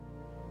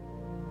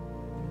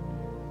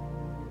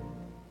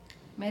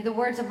May the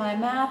words of my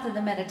mouth and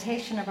the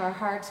meditation of our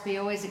hearts be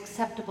always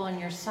acceptable in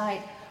your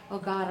sight, O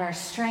God, our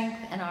strength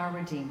and our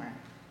Redeemer.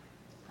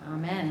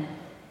 Amen.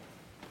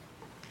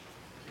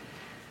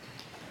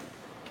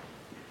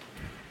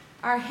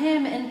 Our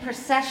hymn in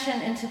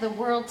procession into the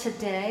world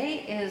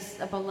today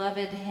is a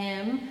beloved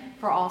hymn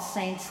for All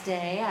Saints'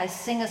 Day. I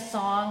sing a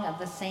song of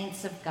the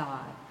saints of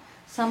God.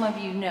 Some of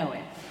you know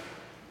it.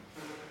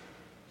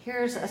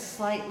 Here's a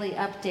slightly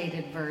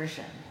updated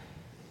version.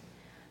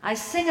 I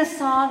sing a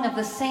song of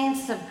the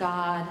saints of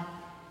God,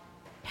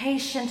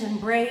 patient and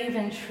brave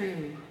and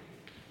true,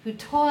 who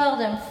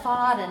toiled and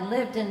fought and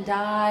lived and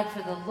died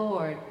for the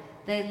Lord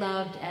they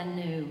loved and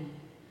knew.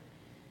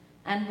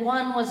 And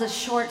one was a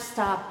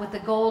shortstop with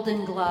a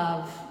golden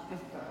glove,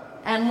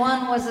 and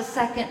one was a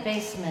second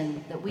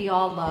baseman that we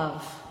all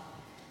love,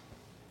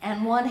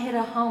 and one hit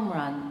a home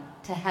run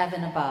to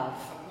heaven above.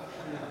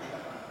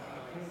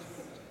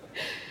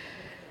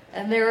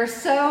 And there are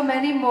so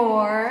many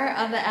more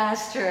on the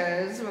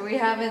Astros, but we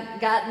haven't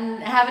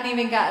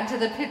even gotten to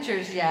the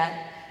pitchers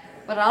yet.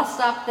 But I'll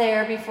stop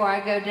there before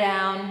I go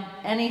down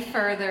any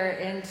further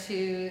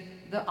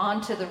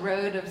onto the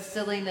road of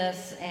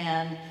silliness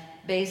and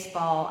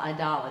baseball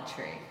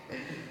idolatry.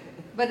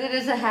 But it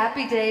is a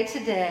happy day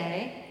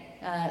today,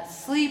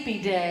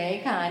 sleepy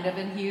day kind of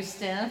in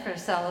Houston for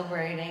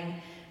celebrating.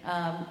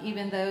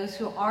 Even those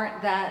who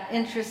aren't that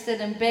interested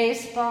in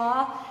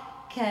baseball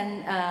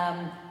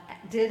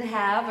did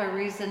have a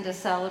reason to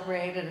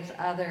celebrate as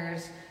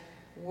others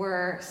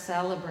were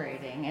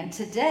celebrating. And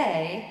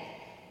today,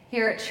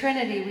 here at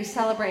Trinity, we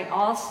celebrate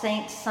All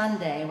Saints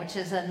Sunday, which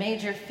is a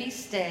major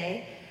feast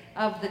day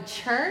of the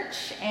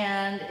church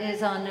and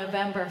is on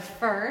November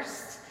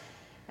 1st.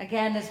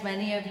 Again, as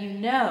many of you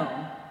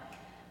know,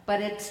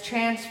 but it's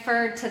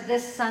transferred to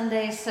this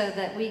Sunday so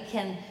that we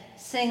can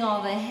sing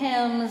all the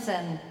hymns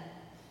and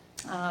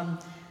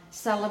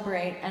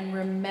celebrate and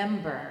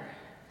remember.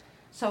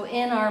 So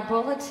in our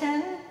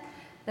bulletin,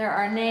 there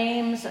are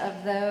names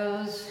of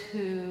those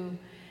who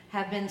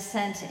have been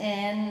sent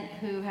in,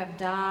 who have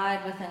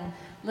died within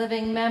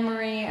living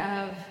memory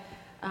of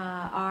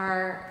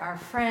our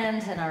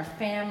friends and our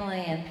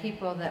family and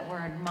people that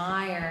were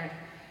admired.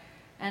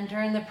 And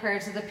during the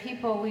prayers of the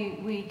people,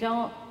 we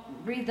don't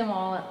read them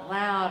all out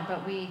loud,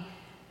 but we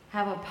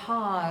have a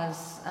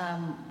pause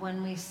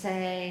when we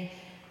say,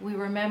 we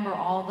remember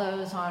all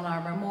those on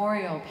our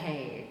memorial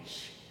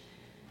page.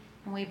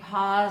 And we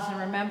pause and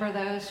remember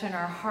those in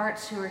our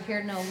hearts who are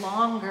here no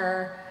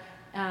longer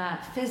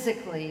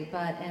physically,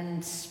 but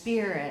in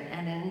spirit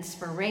and in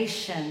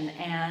inspiration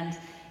and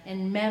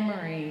in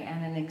memory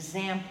and an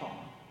example.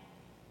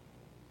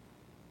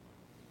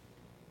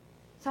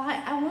 So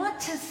I want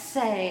to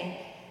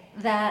say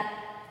that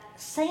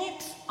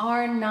saints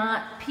are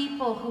not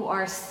people who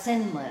are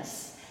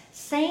sinless.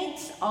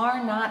 Saints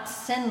are not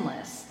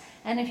sinless.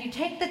 And if you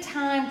take the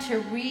time to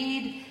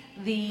read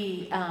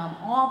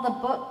all the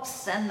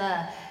books and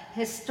the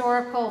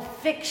historical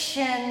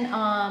fiction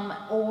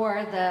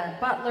or the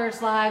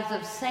Butler's Lives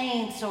of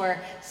Saints or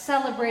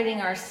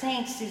Celebrating Our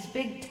Saints, these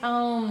big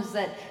tomes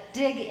that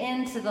dig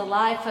into the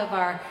life of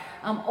our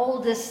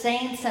oldest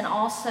saints and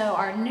also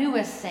our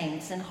newest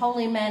saints and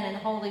holy men and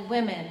holy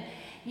women,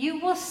 you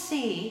will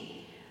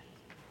see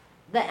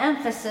the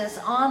emphasis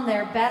on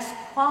their best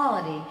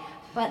quality.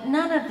 But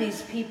none of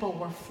these people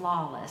were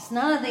flawless.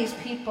 None of these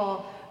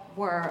people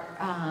were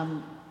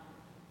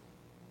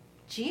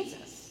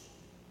Jesus.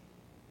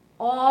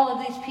 All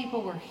of these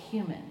people were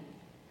human.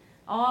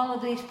 All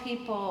of these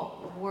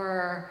people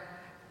were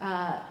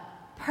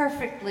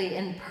perfectly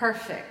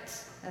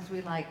imperfect, as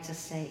we like to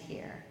say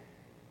here.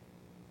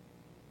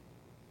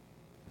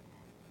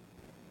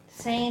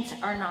 Saints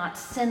are not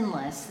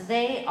sinless.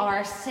 They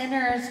are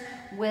sinners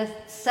with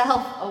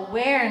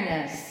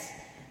self-awareness,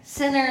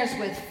 sinners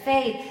with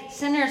faith,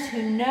 sinners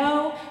who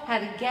know how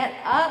to get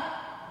up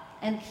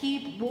and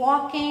keep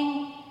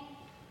walking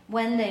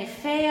when they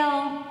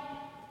fail,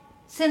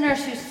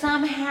 sinners who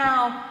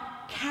somehow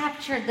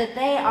captured that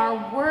they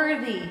are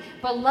worthy,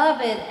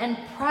 beloved, and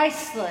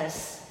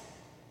priceless,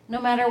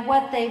 no matter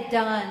what they've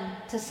done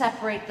to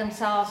separate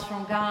themselves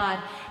from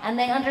God. And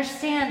they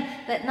understand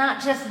that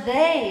not just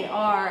they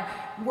are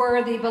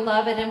worthy,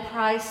 beloved, and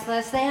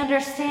priceless. They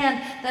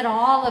understand that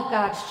all of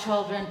God's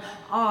children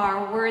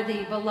are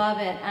worthy,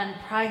 beloved, and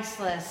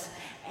priceless.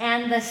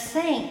 And the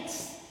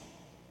saints,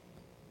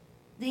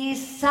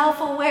 these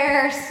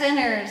self-aware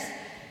sinners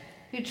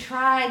who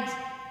tried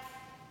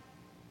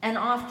and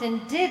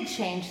often did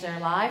change their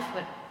life,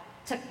 but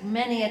took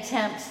many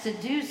attempts to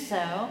do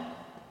so,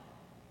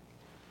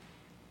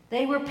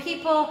 they were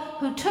people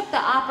who took the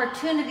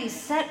opportunities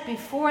set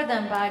before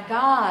them by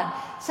God,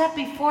 set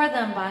before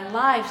them by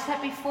life,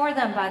 set before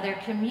them by their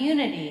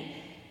community,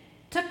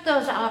 took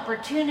those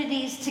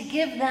opportunities to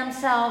give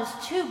themselves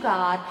to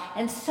God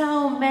in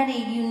so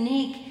many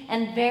unique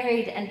and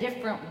varied and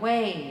different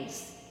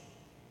ways.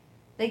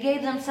 They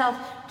gave themselves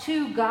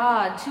to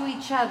God, to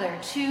each other,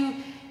 to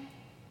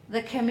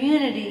the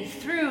community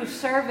through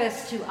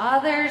service to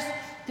others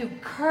through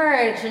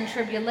courage in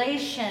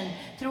tribulation,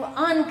 through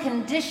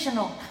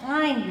unconditional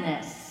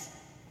kindness,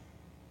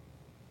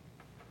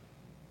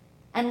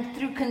 and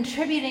through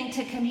contributing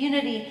to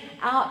community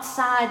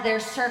outside their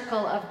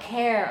circle of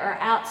care or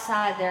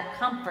outside their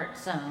comfort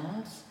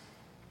zones.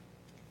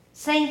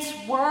 Saints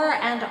were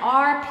and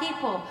are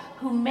people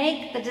who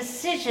make the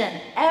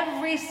decision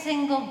every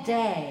single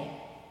day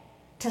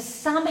to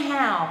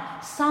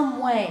somehow,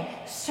 some way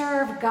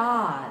serve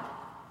God,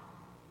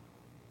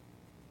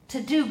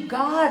 to do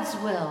God's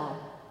will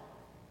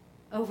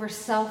over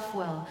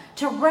self-will,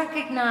 to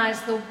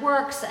recognize the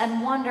works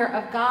and wonder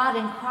of God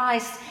in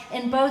Christ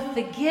in both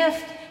the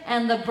gift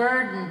and the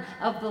burden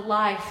of the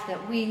life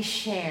that we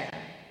share,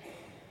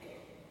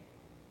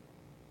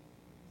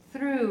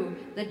 through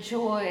the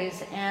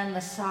joys and the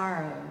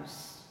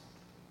sorrows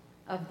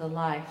of the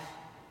life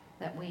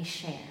that we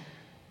share.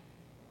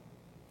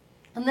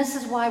 And this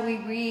is why we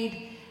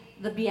read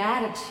the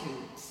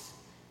Beatitudes,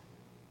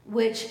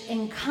 which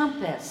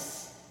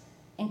encapsulate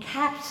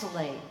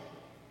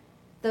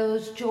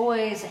those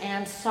joys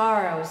and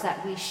sorrows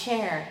that we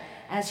share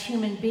as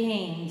human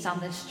beings on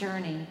this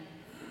journey,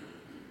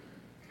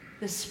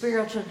 this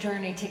spiritual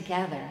journey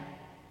together.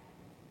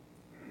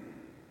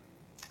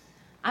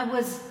 I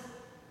was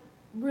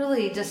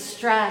really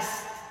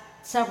distressed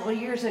several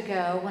years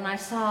ago when I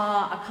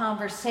saw a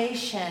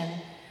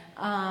conversation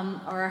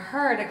or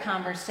heard a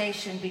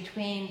conversation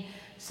between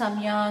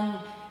some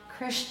young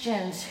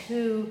Christians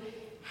who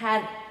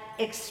had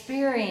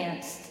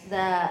experienced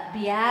the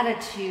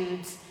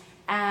Beatitudes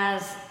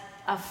as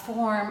a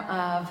form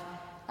of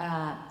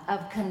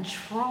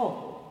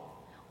control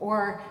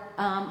or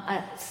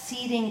a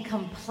seeding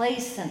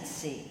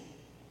complacency.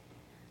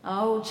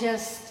 Oh,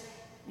 just,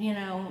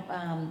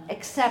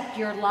 accept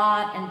your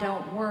lot and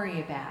don't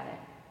worry about it.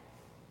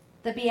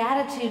 The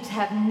Beatitudes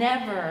have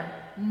never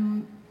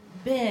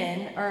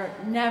been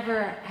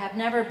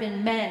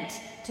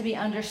meant to be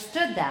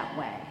understood that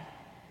way.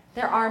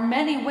 There are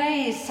many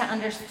ways to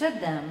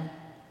understand them,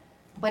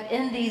 but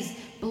in these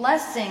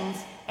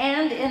blessings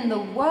and in the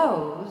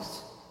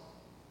woes,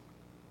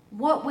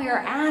 what we are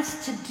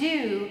asked to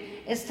do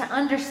is to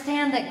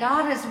understand that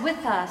God is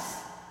with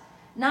us,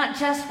 not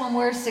just when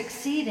we're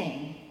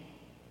succeeding.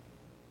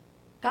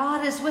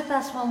 God is with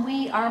us when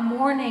we are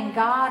mourning.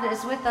 God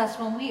is with us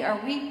when we are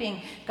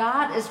weeping.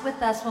 God is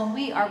with us when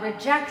we are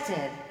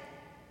rejected.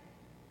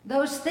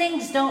 Those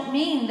things don't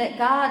mean that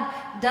God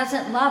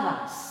doesn't love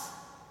us.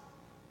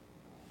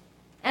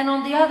 And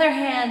on the other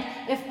hand,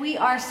 if we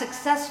are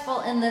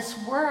successful in this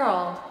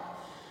world,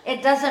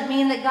 it doesn't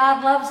mean that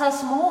God loves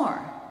us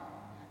more.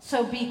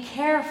 So be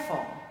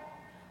careful.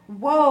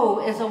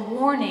 Woe is a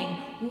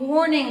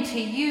warning to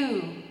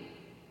you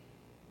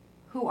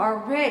who are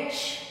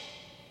rich,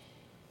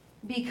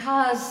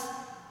 because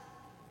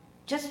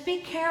just be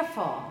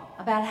careful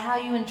about how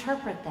you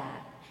interpret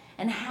that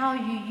and how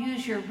you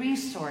use your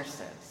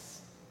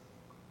resources.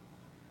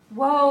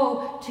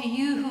 Woe to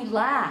you who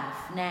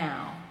laugh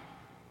now.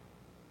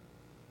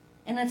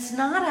 And it's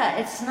not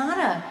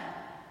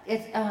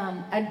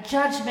a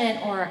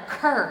judgment or a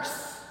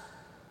curse.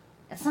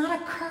 It's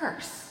not a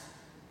curse.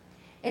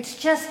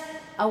 It's just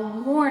a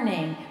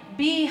warning.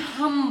 Be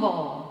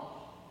humble.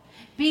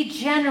 Be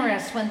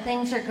generous when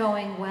things are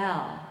going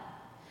well.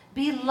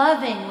 Be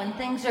loving when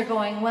things are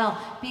going well.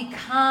 Be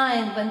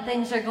kind when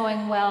things are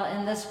going well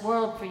in this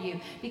world for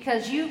you.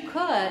 Because you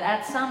could,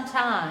 at some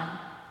time,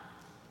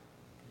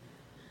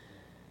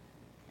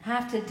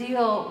 have to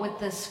deal with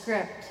the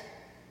script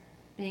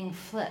being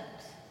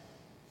flipped.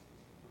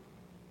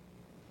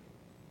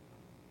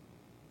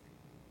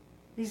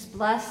 These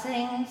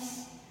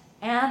blessings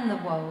and the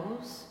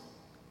woes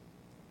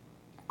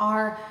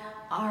are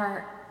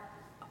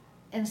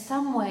in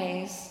some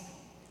ways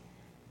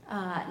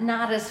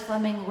not, as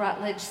Fleming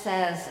Rutledge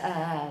says,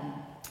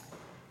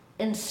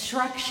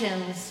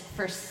 instructions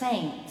for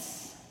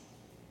saints,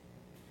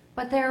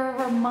 but they're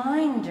a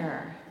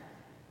reminder,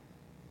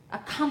 a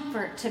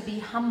comfort to be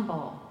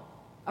humble,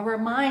 a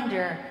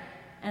reminder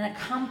and a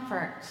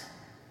comfort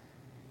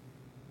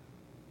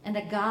and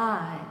a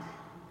guide.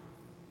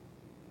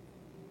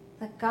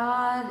 That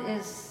God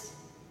is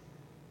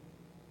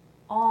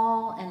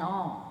all in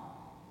all.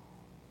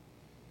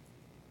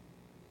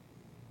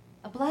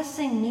 A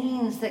blessing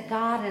means that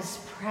God is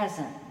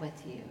present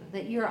with you,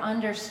 that you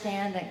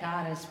understand that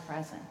God is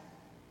present.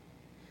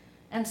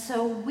 And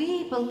so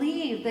we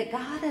believe that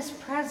God is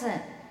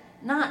present,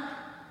 not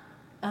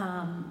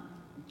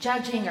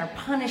judging or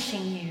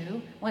punishing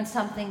you when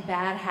something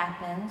bad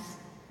happens,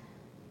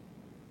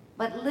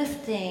 but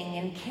lifting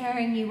and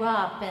carrying you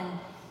up and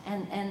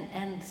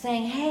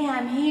saying, hey,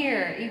 I'm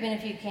here, even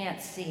if you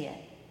can't see it.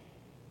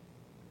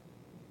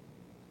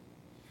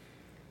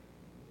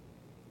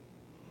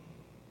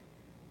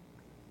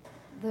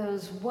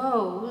 Those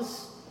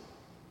woes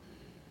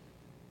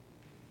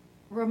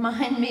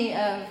remind me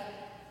of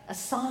a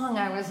song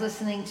I was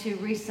listening to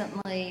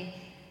recently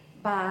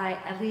by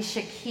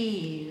Alicia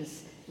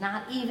Keys,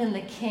 Not Even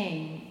the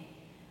King,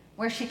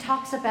 where she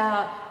talks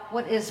about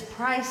what is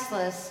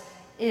priceless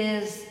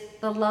is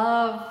the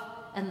love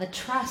and the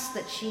trust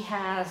that she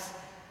has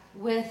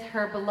with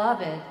her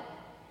beloved.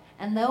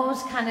 And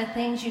those kind of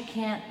things you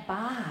can't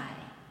buy.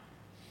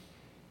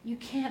 You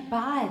can't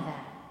buy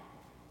that.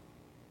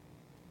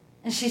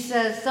 And she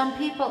says, some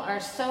people are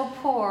so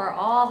poor,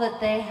 all that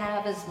they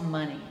have is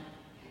money.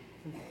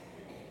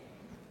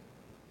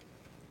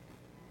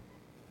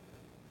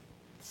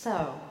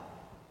 So,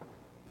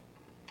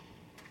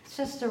 it's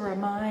just a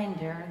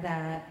reminder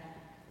that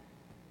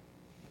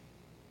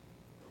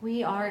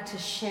we are to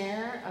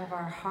share of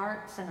our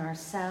hearts and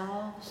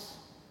ourselves.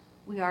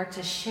 We are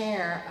to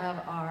share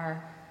of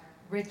our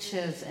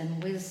riches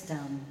and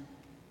wisdom.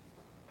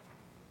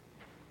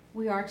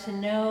 We are to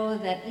know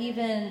that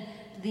even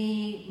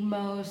the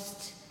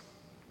most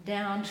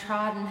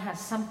downtrodden has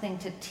something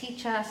to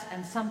teach us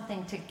and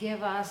something to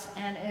give us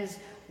and is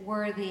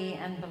worthy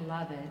and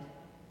beloved.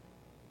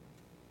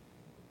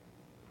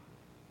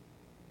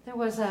 There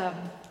was a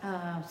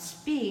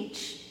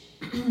speech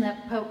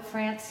that Pope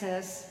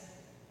Francis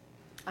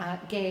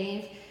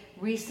gave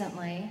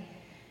recently.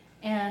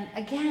 And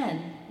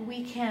again,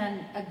 we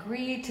can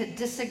agree to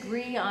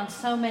disagree on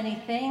so many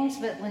things,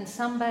 but when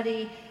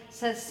somebody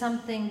says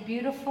something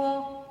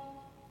beautiful,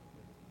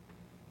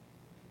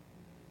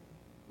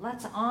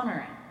 let's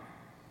honor it.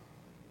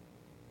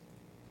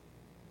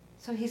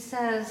 So he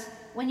says,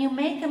 when you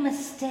make a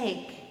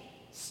mistake,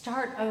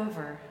 start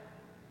over,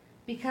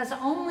 because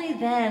only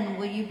then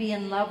will you be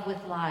in love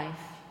with life.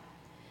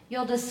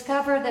 You'll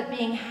discover that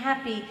being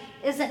happy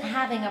isn't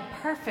having a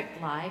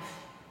perfect life.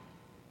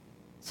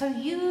 So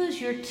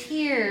use your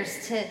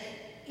tears to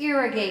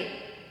irrigate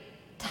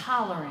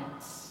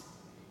tolerance.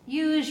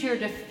 Use your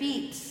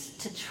defeats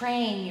to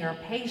train your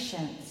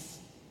patience.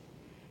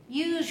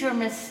 Use your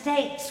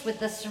mistakes with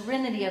the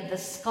serenity of the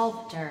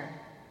sculptor.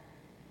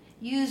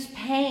 Use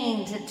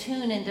pain to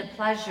tune into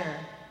pleasure.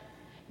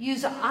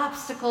 Use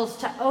obstacles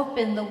to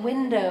open the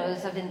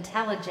windows of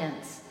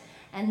intelligence,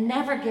 and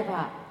never give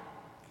up.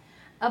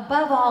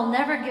 Above all,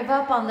 never give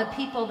up on the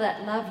people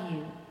that love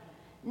you.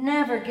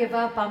 Never give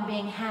up on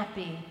being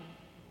happy,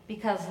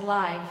 because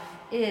life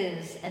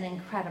is an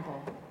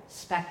incredible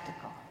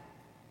spectacle.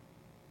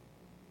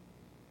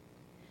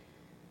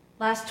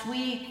 Last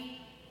week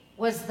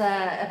was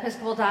the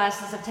Episcopal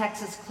Diocese of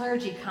Texas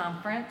Clergy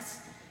Conference,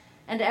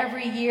 and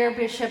every year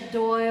Bishop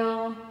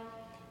Doyle,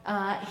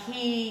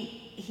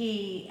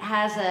 he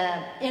has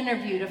an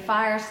interview, a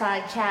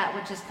fireside chat,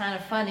 which is kind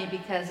of funny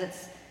because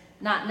it's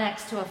not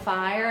next to a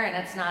fire and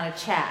it's not a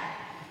chat.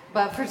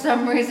 But for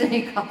some reason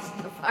he calls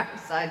it the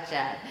fireside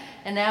chat.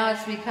 And now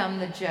it's become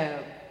the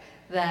joke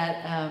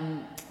that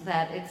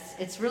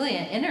it's really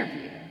an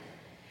interview.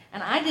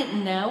 And I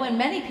didn't know, and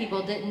many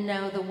people didn't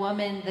know, the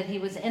woman that he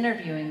was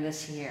interviewing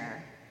this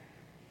year.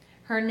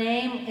 Her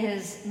name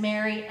is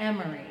Mary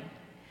Emery.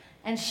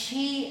 And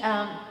she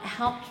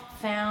helped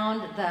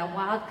found the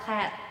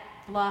Wildcat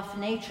Bluff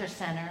Nature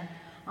Center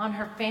on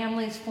her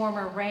family's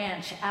former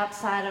ranch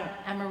outside of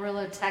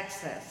Amarillo,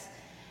 Texas.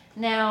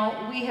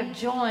 Now, we have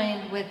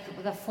joined with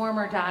the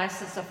former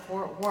Diocese of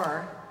Fort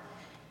Worth,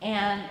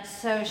 and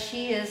so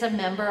she is a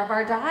member of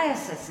our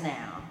diocese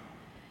now.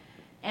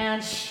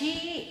 And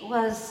she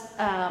was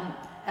a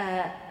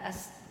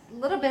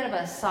little bit of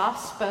a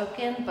soft but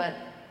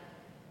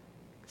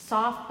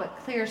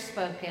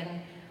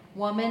clear-spoken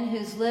woman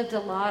who's lived a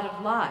lot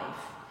of life.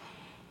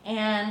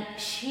 And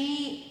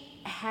she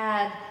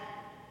had,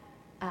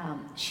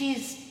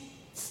 she's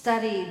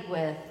studied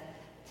with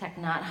Thich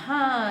Nhat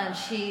Hanh.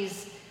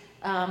 She's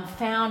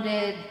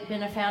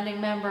been a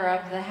founding member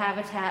of the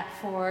Habitat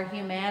for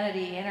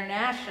Humanity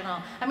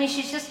International. I mean,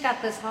 she's just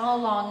got this whole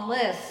long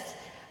list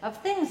of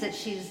things that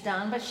she's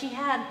done, but she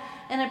had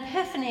an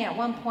epiphany at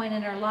one point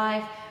in her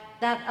life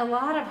that a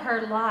lot of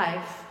her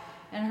life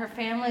and her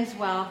family's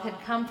wealth had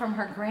come from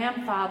her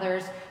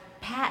grandfather's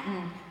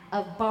patent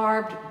of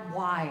barbed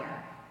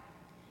wire.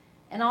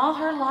 And all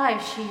her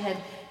life she had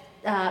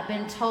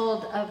been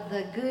told of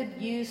the good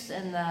use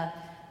and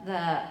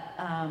the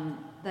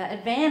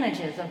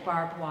advantages of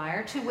barbed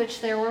wire, to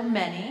which there were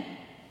many.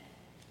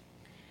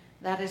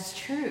 That is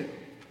true.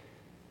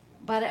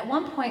 But at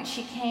one point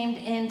she came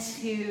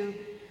into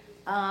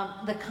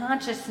the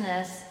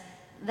consciousness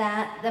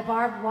that the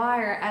barbed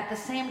wire, at the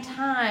same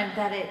time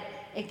that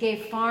it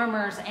gave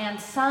farmers and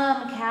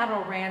some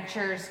cattle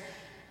ranchers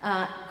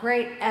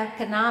great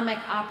economic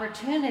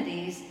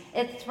opportunities,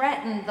 it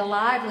threatened the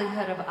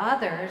livelihood of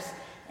others,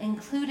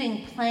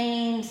 including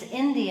Plains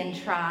Indian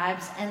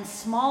tribes and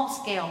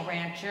small-scale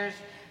ranchers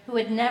who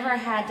had never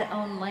had to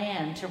own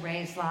land to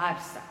raise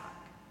livestock.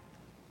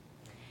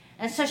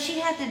 And so she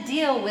had to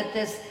deal with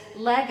this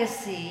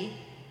legacy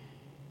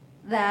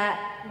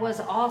that was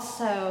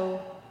also,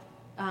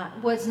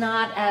 was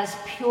not as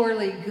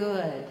purely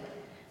good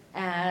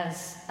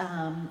as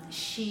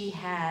she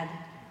had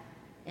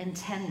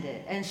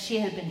intended, and she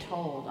had been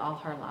told all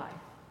her life.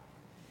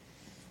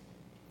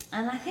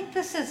 And I think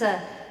this is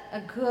a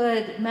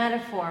good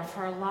metaphor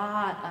for a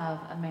lot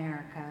of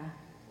America.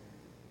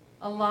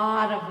 A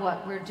lot of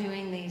what we're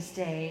doing these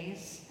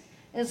days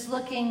is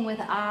looking with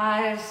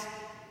eyes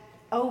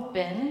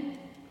open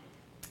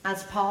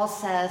as Paul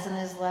says in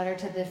his letter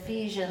to the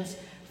Ephesians,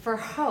 for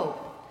hope,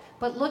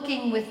 but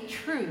looking with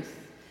truth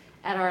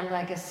at our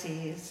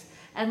legacies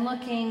and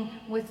looking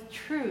with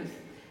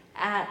truth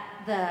at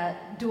the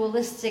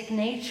dualistic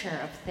nature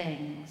of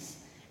things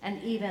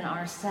and even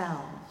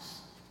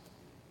ourselves.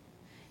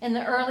 In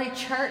the early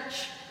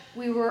church,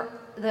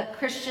 the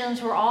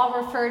Christians were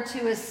all referred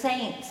to as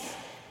saints,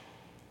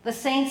 the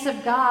saints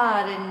of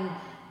God in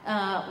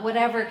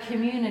whatever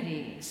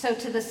community. So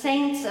to the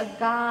saints of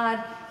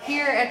God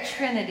here at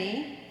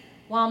Trinity,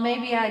 while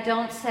maybe I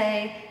don't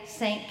say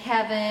Saint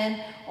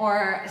Kevin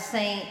or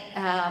Saint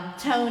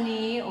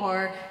Tony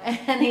or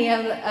any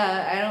of,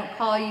 I don't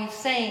call you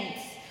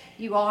saints.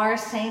 You are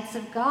saints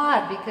of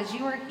God because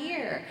you are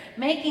here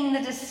making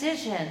the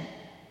decision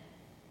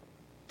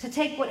to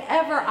take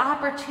whatever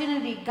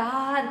opportunity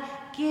God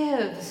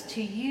gives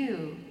to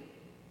you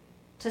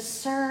to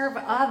serve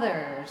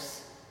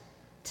others,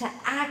 to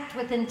act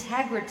with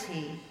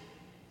integrity,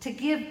 to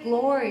give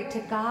glory to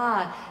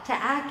God, to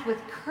act with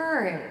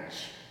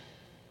courage.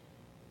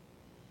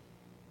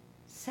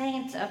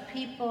 Saints of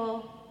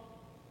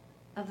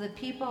the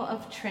people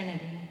of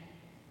Trinity,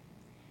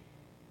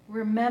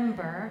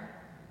 remember,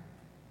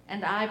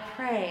 and I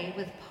pray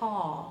with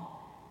Paul,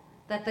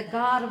 that the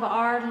God of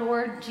our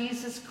Lord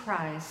Jesus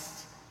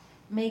Christ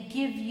may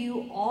give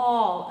you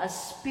all a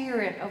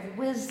spirit of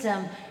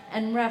wisdom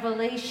and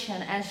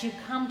revelation as you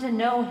come to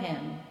know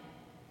him,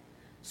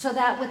 so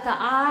that with the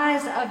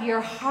eyes of your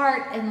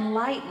heart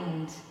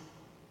enlightened,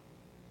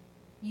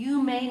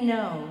 you may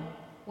know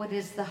what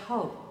is the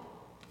hope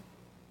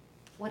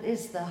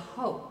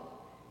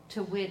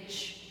to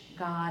which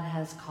God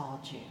has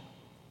called you.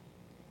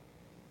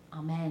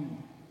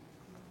 Amen.